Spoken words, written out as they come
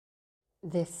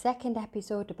The second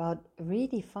episode about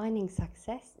redefining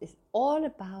success is all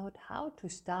about how to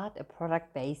start a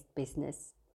product-based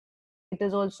business. It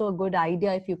is also a good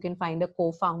idea if you can find a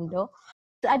co-founder.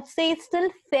 I'd say it's still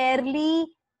fairly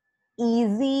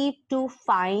easy to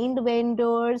find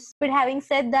vendors. But having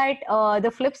said that, the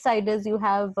flip side is you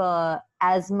have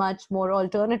as much more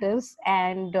alternatives,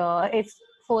 and it's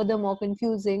further more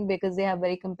confusing because they have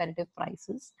very competitive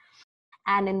prices.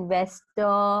 An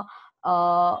investor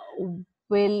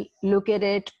will look at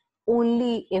it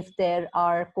only if there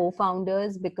are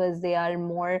co-founders because they are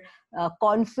more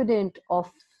confident of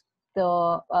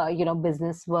the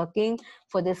business working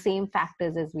for the same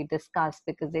factors as we discussed,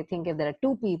 because they think if there are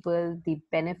two people, the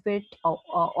benefit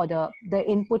or the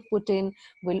input put in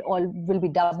will be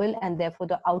double, and therefore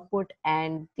the output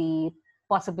and the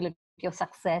possibility of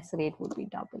success rate would be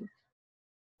double.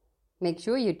 Make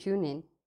sure you tune in.